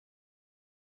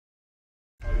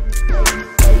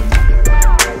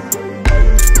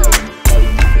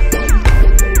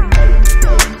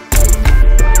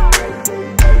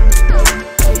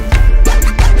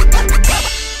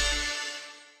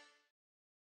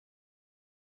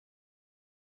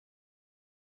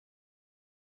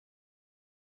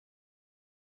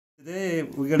Today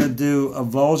we're going to do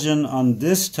avulsion on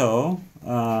this toe.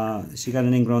 She got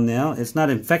an ingrown nail. It's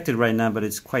not infected right now, but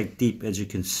it's quite deep, as you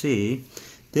can see.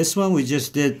 This one we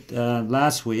just did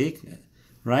last week,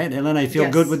 right? Elena, I feel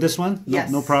good with this one? No,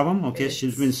 Yes. No problem? Okay,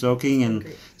 she's been soaking, and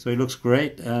so it looks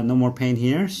great. No more pain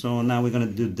here. So now we're going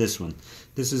to do this one.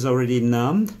 This is already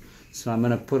numbed. So I'm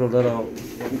going to put a little,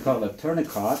 what we call a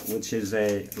tourniquet, which is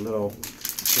a little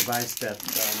device that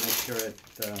makes sure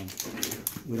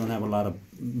we don't have a lot of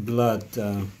blood,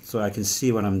 so I can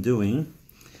see what I'm doing.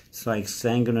 So I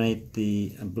exsanguinate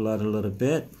the blood a little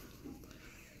bit,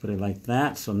 put it like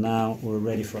that. So now we're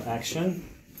ready for action.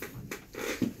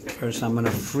 First I'm going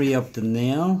to free up the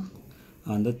nail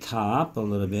on the top a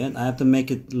little bit. I have to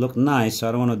make it look nice, so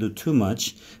I don't want to do too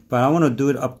much, but I want to do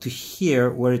it up to here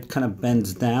where it kind of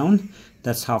bends down.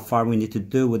 That's how far we need to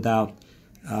do without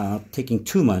taking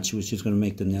too much, which is going to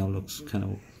make the nail look kind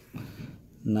of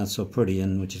not so pretty,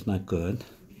 and which is not good.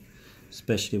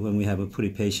 Especially when we have a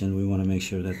pretty patient, we want to make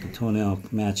sure that the toenail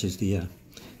matches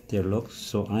their look.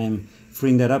 So I am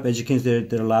freeing that up. As you can see,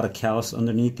 there are a lot of callus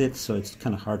underneath it, so it's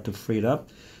kind of hard to free it up.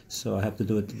 So I have to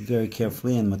do it very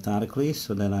carefully and methodically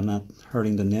so that I'm not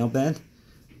hurting the nail bed,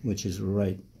 which is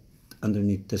right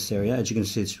underneath this area. As you can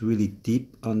see, it's really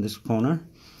deep on this corner.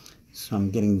 So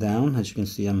I'm getting down. As you can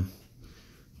see, I'm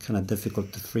kind of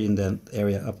difficult to free in that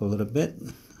area up a little bit.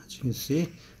 As you can see,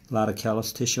 a lot of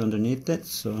callus tissue underneath it.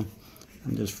 So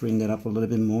I'm just freeing that up a little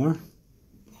bit more.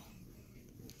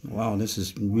 Wow, this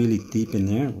is really deep in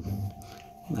there.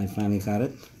 I finally got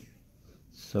it.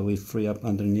 So we free up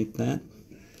underneath that.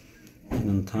 And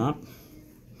on top,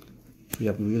 free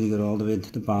up really good all the way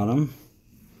to the bottom.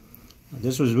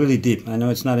 This was really deep. I know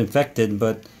it's not infected,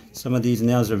 but some of these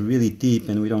nails are really deep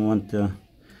and we don't want to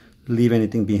leave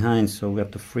anything behind, so we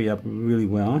have to free up really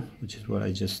well, which is what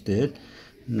I just did.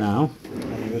 Now,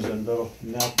 I use a little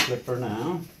nail clipper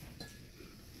now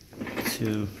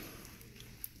to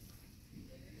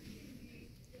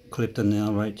clip the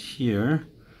nail right here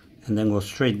and then go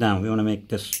straight down. We want to make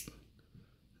this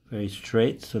very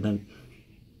straight so that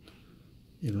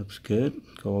it looks good.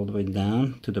 Go all the way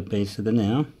down to the base of the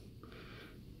nail.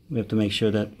 We have to make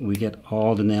sure that we get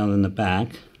all the nail in the back,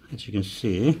 as you can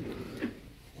see.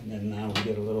 And then now we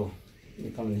get a little, we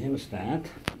call it a hemostat,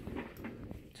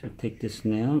 to take this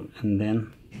nail and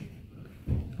then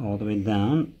all the way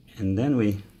down, and then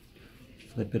we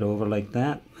flip it over like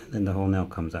that, and then the whole nail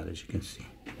comes out, as you can see.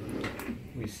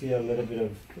 We see a little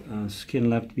bit of skin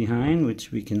left behind,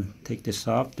 which we can take this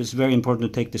off. It's very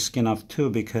important to take the skin off too,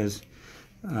 because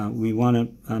we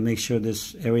want to make sure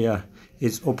this area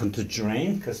is open to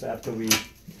drain, because after we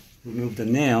remove the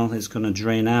nail, it's going to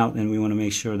drain out, and we want to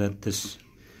make sure that this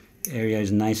area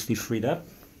is nicely freed up,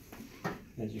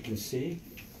 as you can see.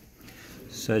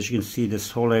 So as you can see, this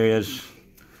whole area is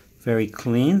very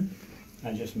clean.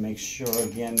 I just make sure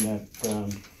again that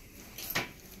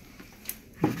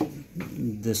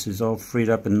this is all freed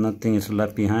up and nothing is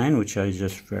left behind, which I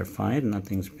just verified.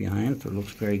 Nothing's behind, so it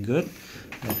looks very good.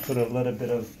 I put a little bit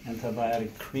of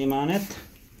antibiotic cream on it,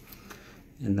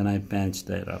 and then I bandage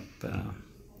that up.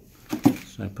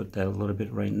 So I put that a little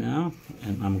bit right now,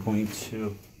 and I'm going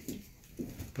to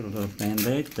put a little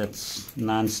band-aid that's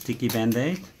non-sticky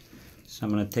band-aid. So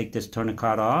I'm going to take this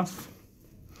tourniquet off.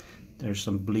 There's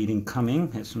some bleeding coming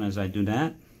as soon as I do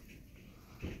that,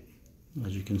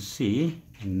 as you can see.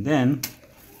 And then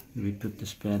we put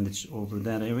this bandage over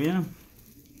that area,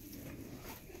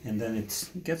 and then it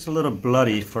gets a little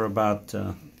bloody for about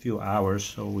a few hours,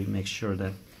 so we make sure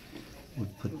that we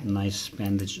put a nice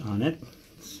bandage on it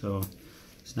so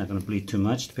it's not going to bleed too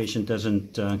much. The patient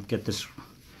doesn't get this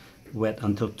wet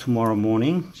until tomorrow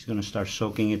morning. She's going to start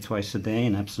soaking it twice a day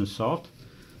in Epsom salt,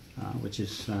 which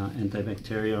is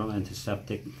antibacterial,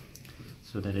 antiseptic,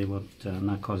 so that it will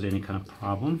not cause any kind of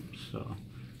problem. So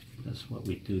that's what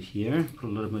we do here. Put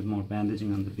a little bit more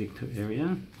bandaging on the big toe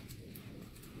area,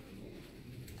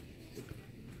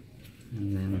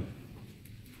 and then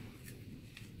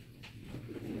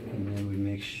we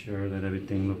make sure that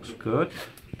everything looks good,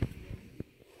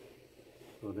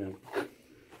 so that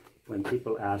when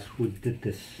people ask who did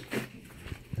this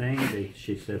thing,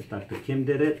 she says Dr. Kim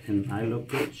did it, and I look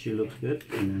good, she looks good,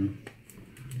 and then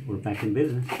we're back in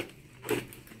business.